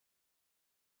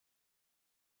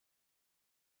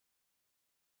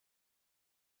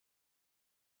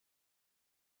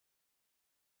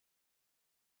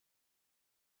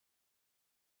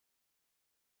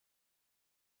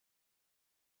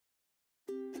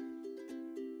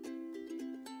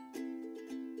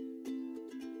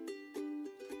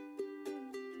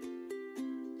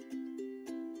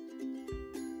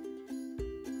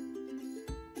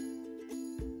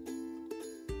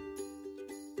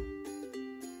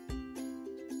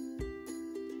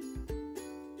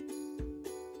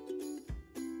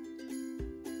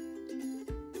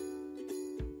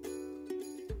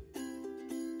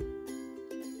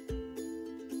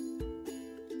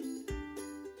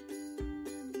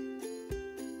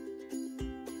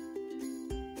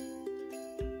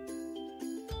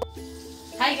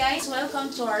Hi guys! Welcome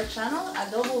to our channel,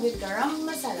 Adobo with Garam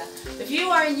Masala. If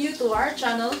you are new to our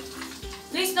channel,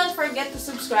 please don't forget to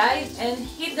subscribe and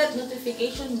hit that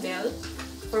notification bell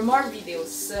for more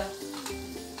videos.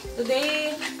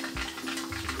 Today,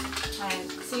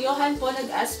 si Johan po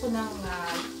nag-ask po ng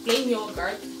plain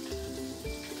yogurt.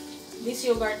 This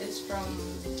yogurt is from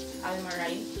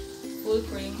Almaray, full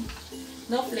cream,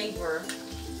 no flavor.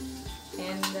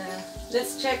 And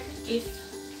let's check if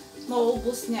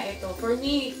maubos niya ito. For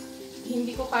me,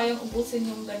 hindi ko kayang ubusin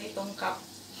yung ganitong cup.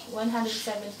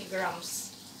 170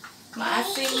 grams.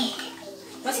 Maasim.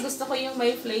 Mas gusto ko yung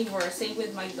may flavor. Same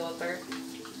with my daughter.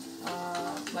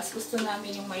 Mas gusto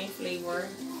namin yung may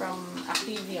flavor from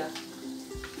Activia.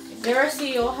 There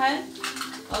si Johan,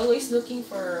 always looking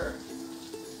for,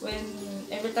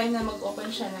 every time na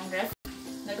mag-open siya ng ref,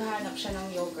 naghahanap siya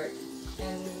ng yogurt.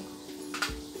 And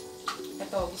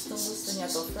ito, gustong-gusto niya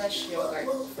to, fresh yogurt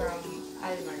from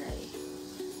Almaray.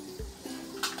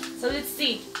 So let's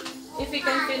see if we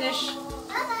can finish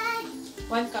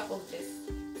 1 cup of this.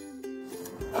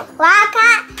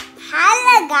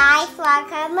 Hello guys,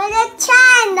 welcome to the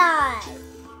channel.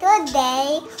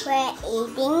 Today we're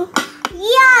eating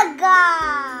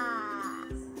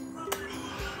yogurt.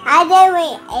 And then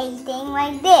we're eating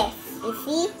like this, you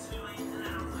see?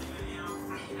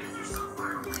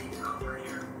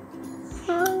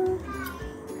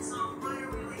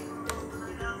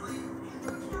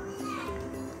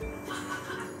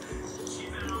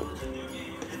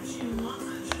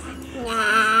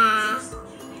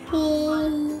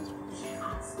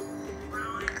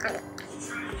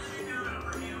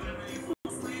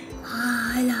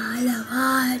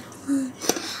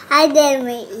 And then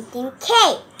we're eating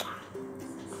cake.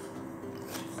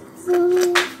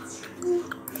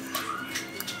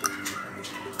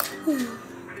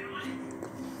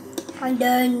 And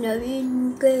then we're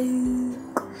eating cake.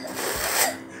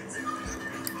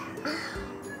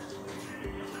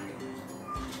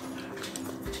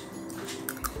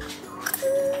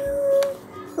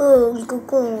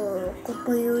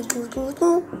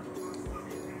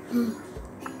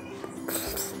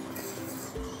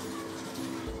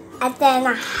 And then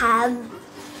I have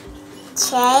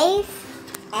cheese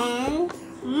and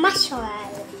mushroom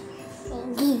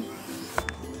and ghee.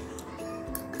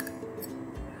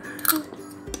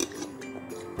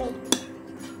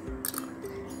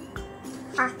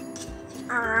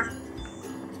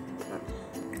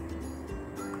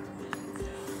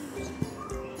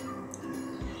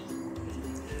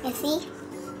 You see?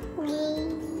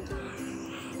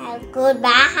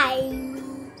 Goodbye.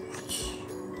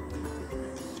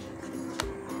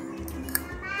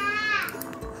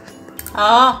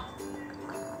 Ah.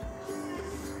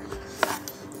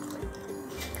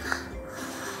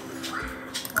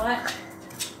 What?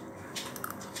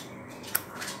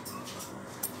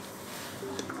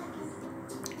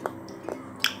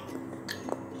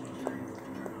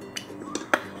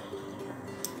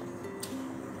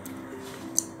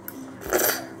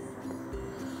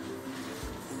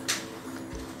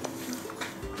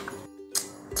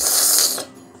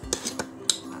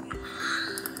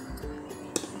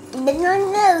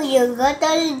 No, yogurt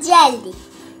or jelly?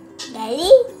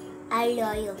 Jelly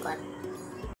or yogurt?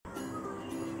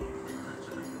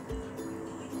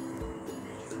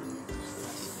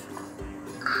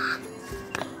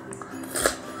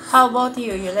 How about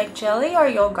you? You like jelly or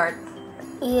yogurt?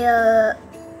 Yeah,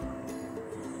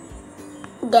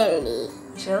 jelly.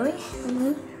 Jelly?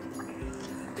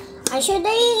 I shouldn't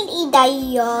eat the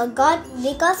yogurt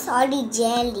because only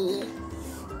jelly.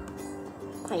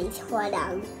 Please hold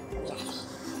on.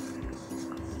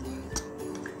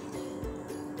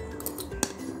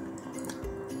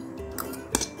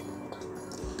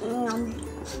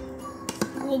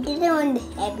 I didn't want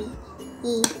heavy.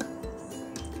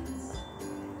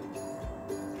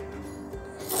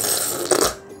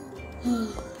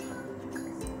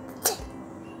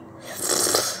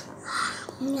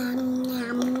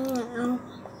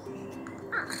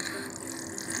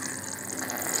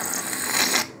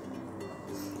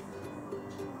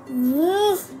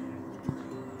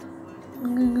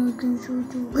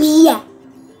 Yeah.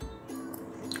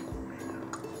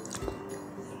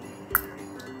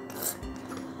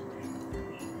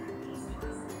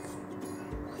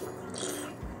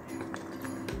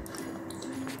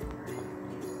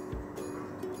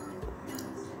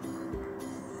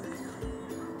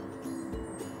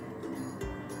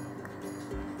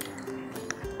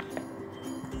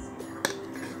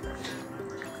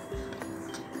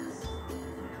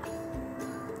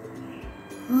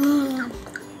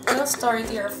 Tell a story to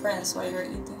your friends while you're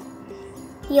eating.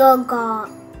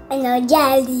 Yogurt and a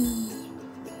jelly.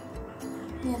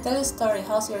 Yeah, tell a story.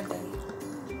 How's your day?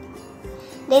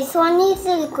 This one is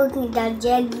cooking the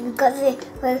jelly because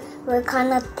we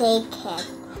cannot take it.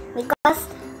 Because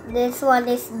this one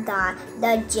is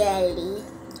the jelly.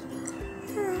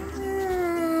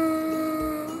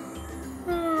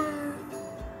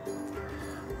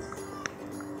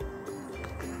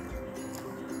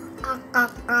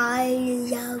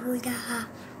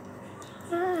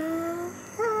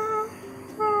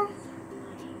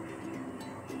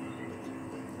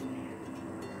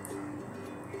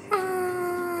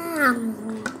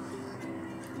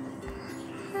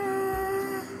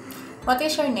 What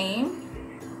is your name?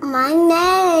 My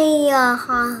name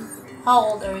How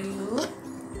old are you?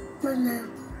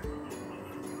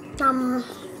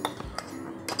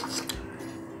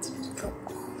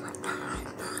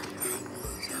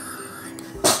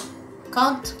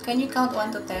 Count. Can you count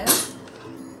 1 to 10?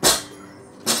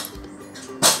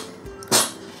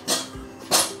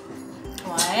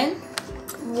 1.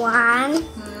 One.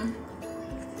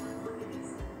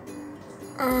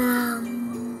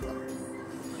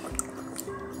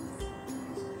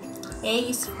 A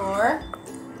is for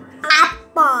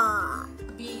Apple.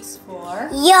 B is for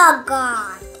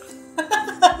Yogurt.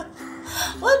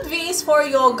 what? B is for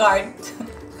yogurt.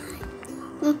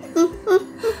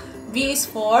 B is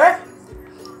for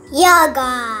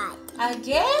Yogurt.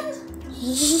 again.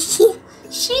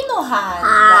 Shinohan.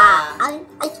 I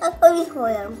saw for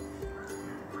them.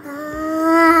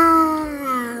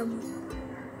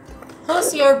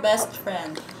 Who's your best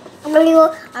friend? I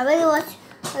will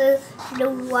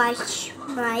watch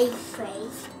my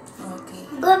face. Okay.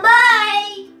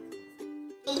 Goodbye.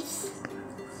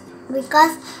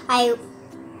 Because I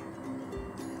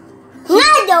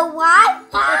another one.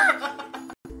 Bye.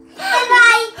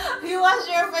 You wash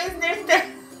your face there.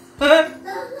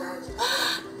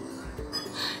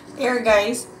 Here,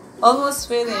 guys, almost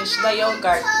finished the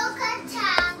yogurt.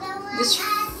 This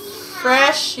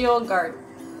fresh yogurt.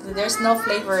 There's no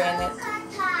flavor in it.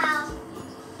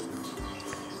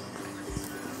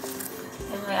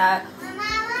 And we add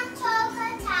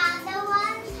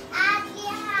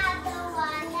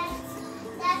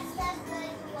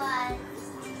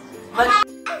but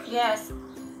yes.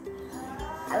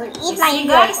 I will You eat my see,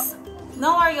 guys?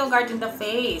 No more yogurt in the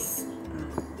face.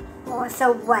 Oh,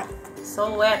 so wet.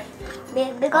 So wet.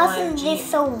 Because OMG. it's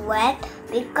so wet.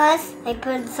 Because I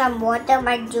put some water in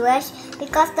my juice.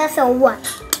 Because that's so wet.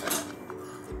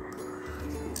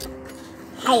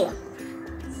 Hey.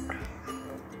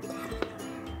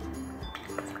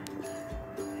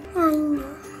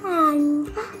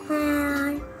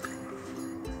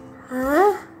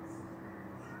 Huh?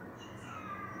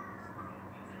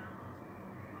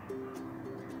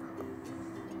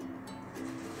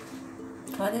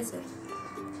 What is it?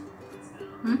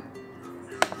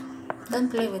 Don't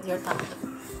play with your tongue.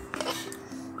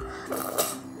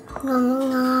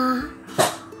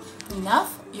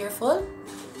 Enough? You're full?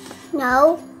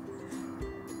 No.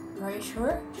 Are you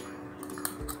sure?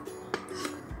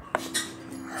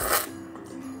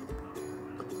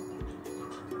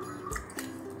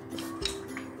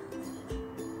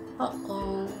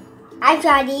 Uh-oh. I'm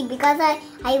sorry because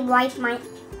I wiped my.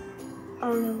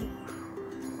 Oh no.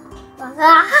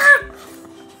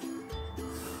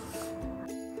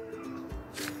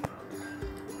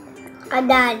 I'm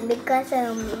done because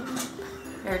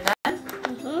You're done?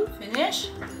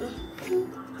 Finish?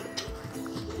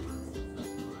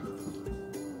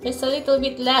 There's a little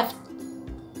bit left.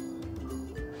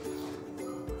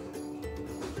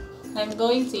 I'm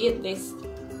going to eat this.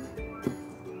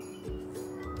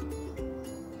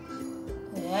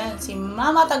 Ayan, si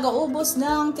Mama taga-ubos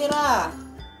ng tira.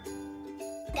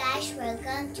 Guys,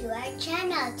 welcome to our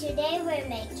channel. Today we're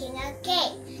making a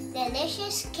cake.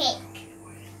 Delicious cake.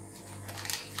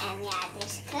 And we have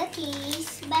these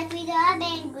cookies, but we don't have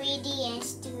the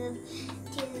ingredients to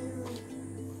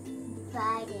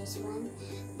buy this one.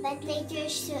 But later,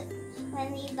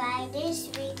 when we buy this,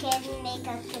 we can make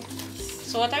a cookies.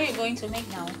 So what are you going to make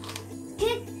now?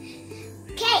 Cake.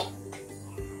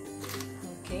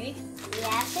 Okay. We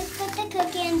have to put the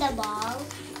cookie in the bowl.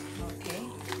 Okay.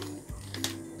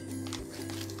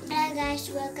 Hello guys,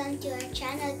 welcome to our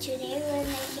channel. Today we're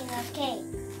making a cake.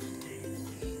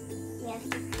 We have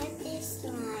to cut this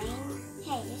line.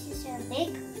 Hey, this is so big.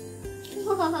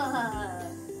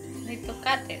 Need to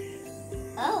cut it.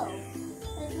 Oh.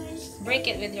 Break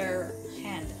it with your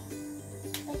hand.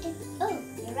 Oh,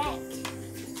 you're right.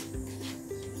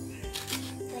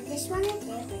 Put this one right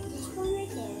there, put this one right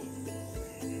there.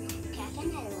 Cut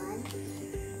another one.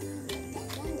 Put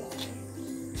that one there.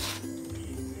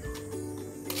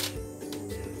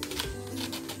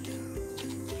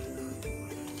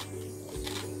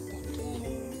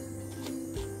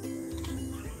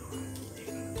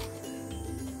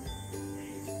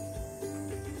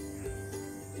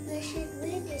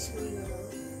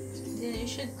 you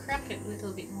should crack it a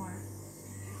little bit more.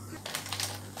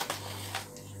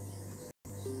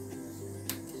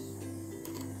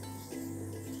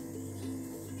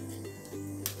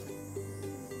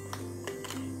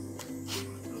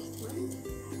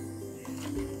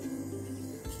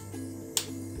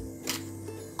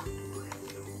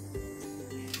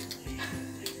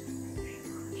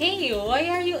 Hey, why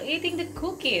are you eating the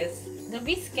cookies? The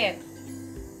biscuit?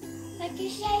 But you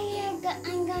say I'm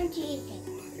going to eat it.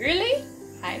 Really?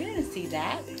 I didn't see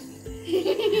that.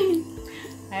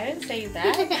 I didn't say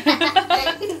that.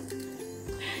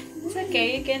 It's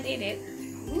okay, you can eat it.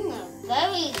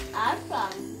 Very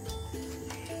awesome.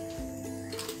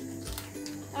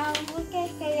 Look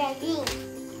at the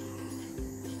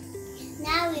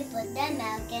Now we put the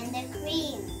milk and the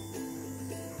cream.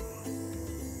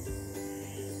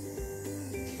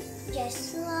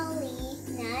 Just slowly,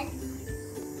 not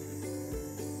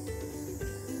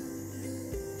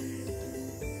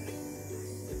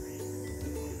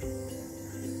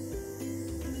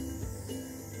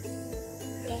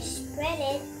just spread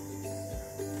it.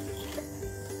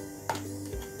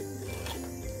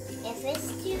 If it's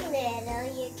too little,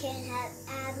 you can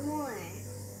add more.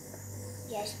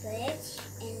 Just put it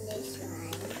in this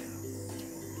one.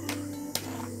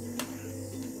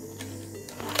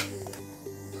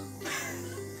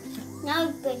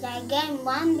 Now put again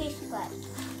one biscuit.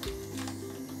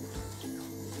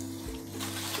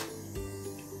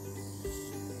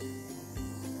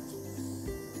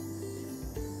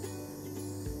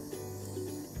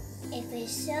 If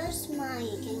it's so small,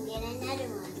 you can get another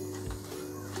one.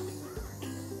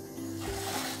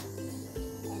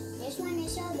 If this one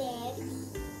is so big,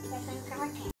 you can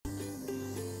crack it.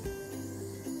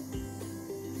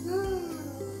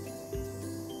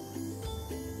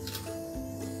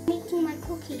 Making my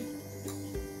cookie.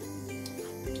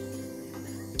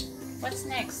 What's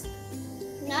next?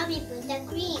 Now we put the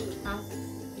cream.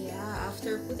 Yeah,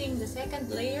 after putting the second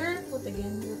layer, put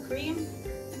again the cream.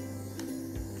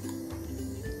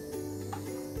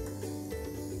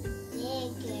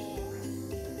 Bigger.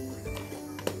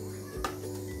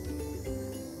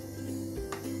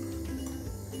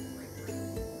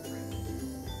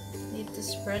 Need to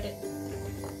spread it.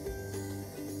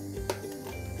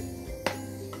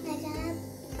 I cannot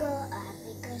go up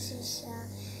because it's so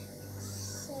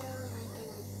I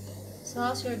cannot do it. So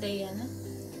how's your day, Yana?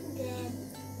 Good.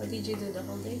 What did you do the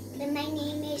whole day? But my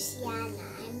name is Yana.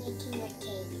 I'm making a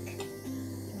cake.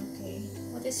 Okay.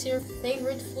 What is your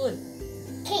favorite food?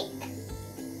 Cake.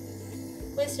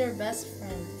 Who is your best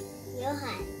friend?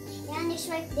 Johan. Johan is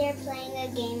right there playing a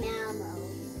game Elmo.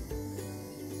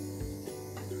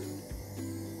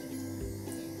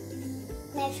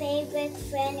 My favorite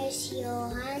friend is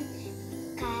Johan,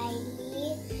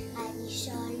 Kylie, Adi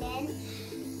Solen,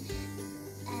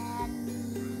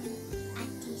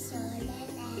 Ati Solen,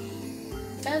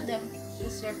 and Tell them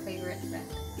who's your favorite friend.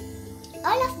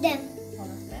 all of them. All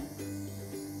of them?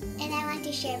 And I want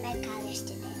to share my colors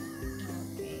to them.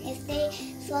 Okay. If they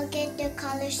forget their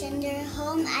colors in their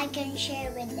home, I can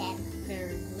share with them.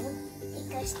 Very good.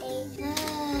 Because they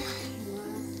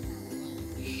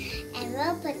and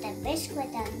we'll put the biscuit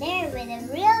on there with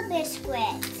the real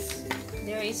biscuits.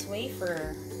 There is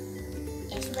wafer.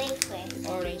 It's wafer.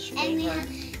 Orange And flavor.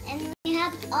 we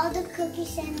have all the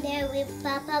cookies in there. We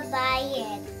Papa buy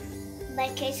it.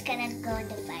 But kids cannot go in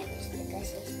the virus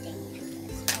because it's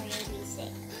dangerous or you'll be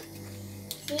sick.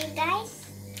 See guys?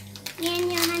 Me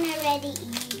and Johan already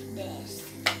eat this.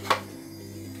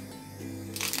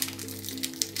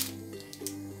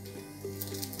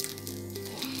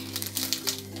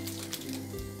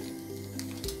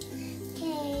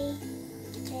 Okay,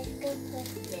 let's go put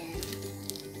them.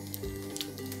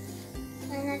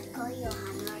 Why not call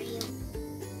Johan, are you?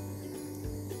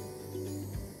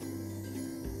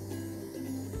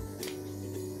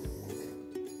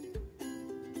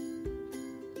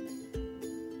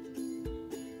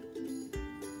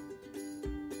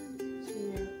 So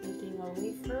you're putting a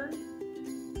wafer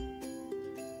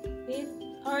with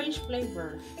orange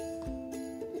flavor.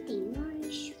 Putting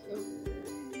orange flavor.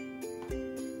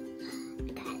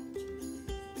 Got it.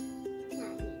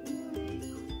 Not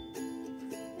anymore.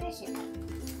 Where's it?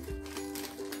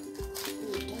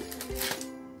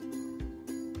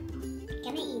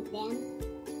 Can I eat them?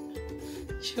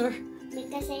 Sure.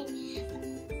 Because in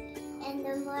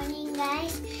the morning,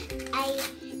 guys,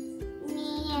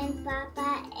 me and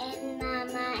Papa and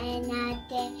Mama and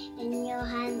Ate and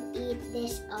Johan eat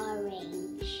this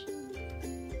orange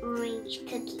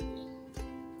cookie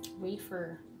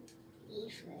Wafer.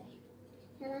 wafer.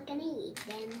 Mama, can I eat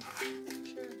them?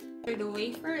 Sure. For the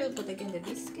wafer, you'll put again the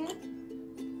biscuit.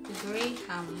 the gray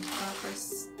ham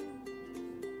crackers.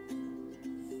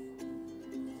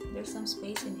 There's some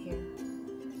space in here.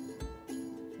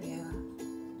 Yeah.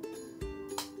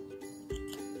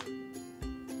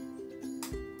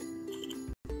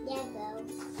 There you go.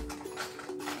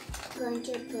 Going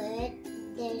to put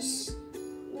this.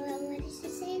 What is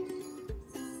this in?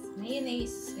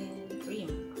 Mayonnaise and cream.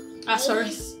 Ah, sorry.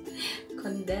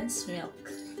 Condensed milk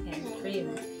and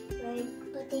cream. We're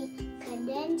putting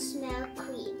condensed milk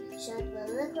cream, so it will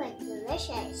look like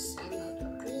delicious and it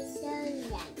will be so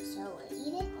yummy. So we'll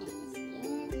eat it and it's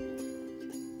yummy.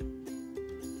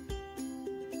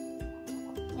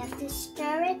 You have to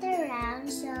stir it around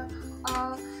so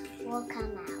all will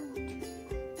come out.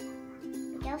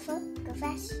 Be careful. Go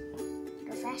fast.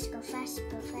 Go fast. Go fast.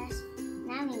 Go fast.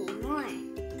 Now we need more.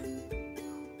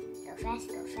 Go fast.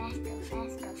 Go fast. Go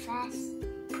fast. Go fast.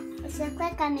 It looks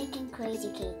like I'm making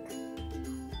crazy cake.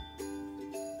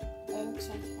 I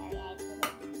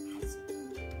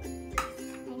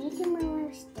need to move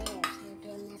upstairs so it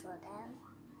will not go down.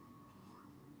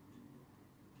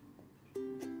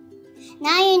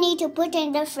 Now you need to put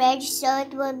in the fridge so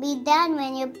it will be done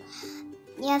when you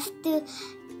have to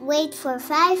wait for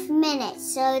 5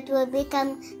 minutes so it will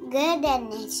become good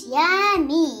and it's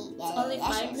yummy. It's only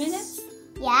 5 minutes?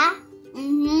 Yeah.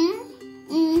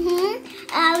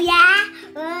 Oh yeah.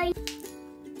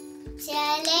 See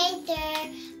you later.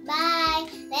 Bye.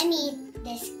 Let me eat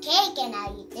this cake and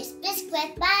I'll eat this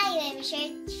biscuit. Bye. Let me share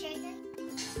it.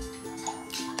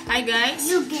 Hi guys.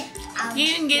 You get out.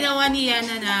 Yung ginawa ni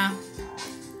Yana na.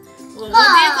 What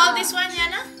do you call this one,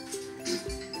 Yana?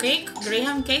 Cake?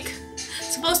 Graham cake?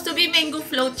 Supposed to be mango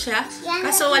float siya.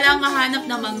 Kaso walang mahanap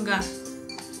na mangga.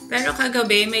 Pero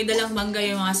kagabi, may dalang mangga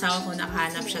yung mga asawa ko,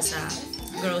 nakahanap siya sa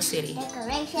grocery.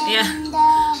 Yeah.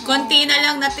 Konti na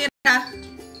lang natira.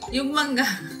 Yung mangga,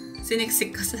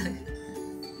 siniksik ko sa...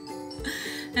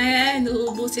 Ayan,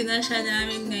 uubusin na siya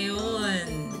namin ngayon.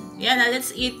 Yan,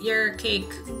 let's eat your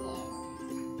cake.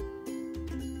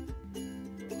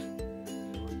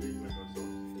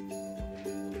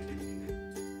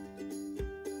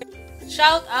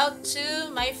 Shout out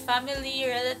to my family,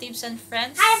 relatives, and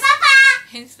friends. Hi, Papa!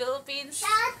 In Philippines,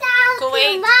 Shout out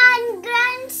Kuwait, to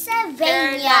Mangran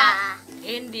Savannah,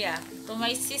 India. To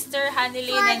my sister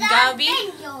Hanilin and Gabi,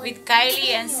 with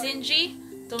Kylie and Sinji.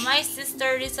 To my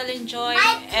sister Rizalyn Joy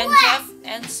and Jeff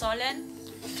and Solen.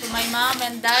 To my mom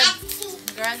and dad,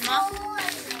 grandma.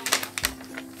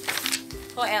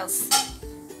 Who else?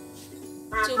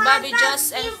 To Bobby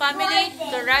Joss and family.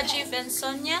 To Rajiv and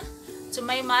Sonia. To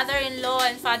my mother-in-law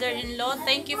and father-in-law,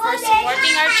 thank you for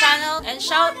supporting our channel. And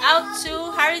shout out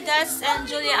to Haridas and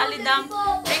Julia Alidam,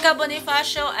 Rica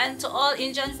Bonifacio, and to all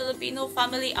Indian Filipino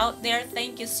family out there,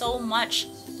 thank you so much.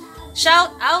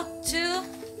 Shout out to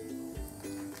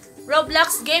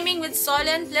Roblox Gaming with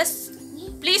Solen.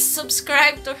 Please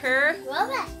subscribe to her.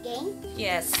 Roblox game?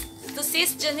 Yes. To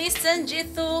Sis Janisan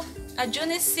Jitu,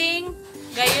 Ajunis Singh,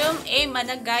 Gayum A.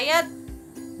 Managayat,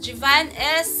 Jivan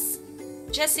S.,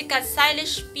 Jessica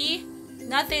Stylish P,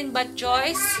 Nothing But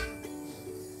Joyce,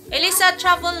 Elisa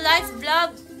Travel Life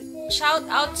Vlog, shout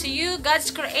out to you,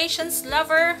 God's Creations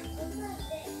Lover,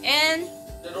 and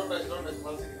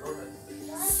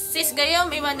Sis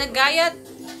Gayom Imanagayat.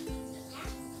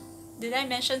 Did I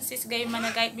mention Sis Gayom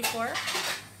Managayat before?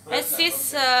 And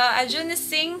Sis Ajunis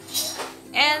Singh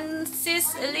and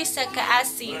Sis Elisa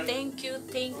Kaasi. Thank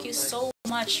you so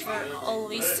much for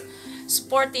always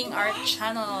supporting our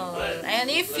channel. And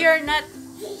if you're not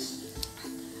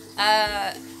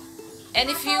and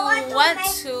if you want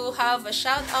to have a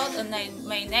shout out on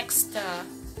my next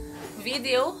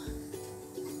video,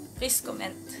 please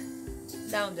comment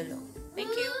down below.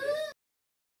 Thank you.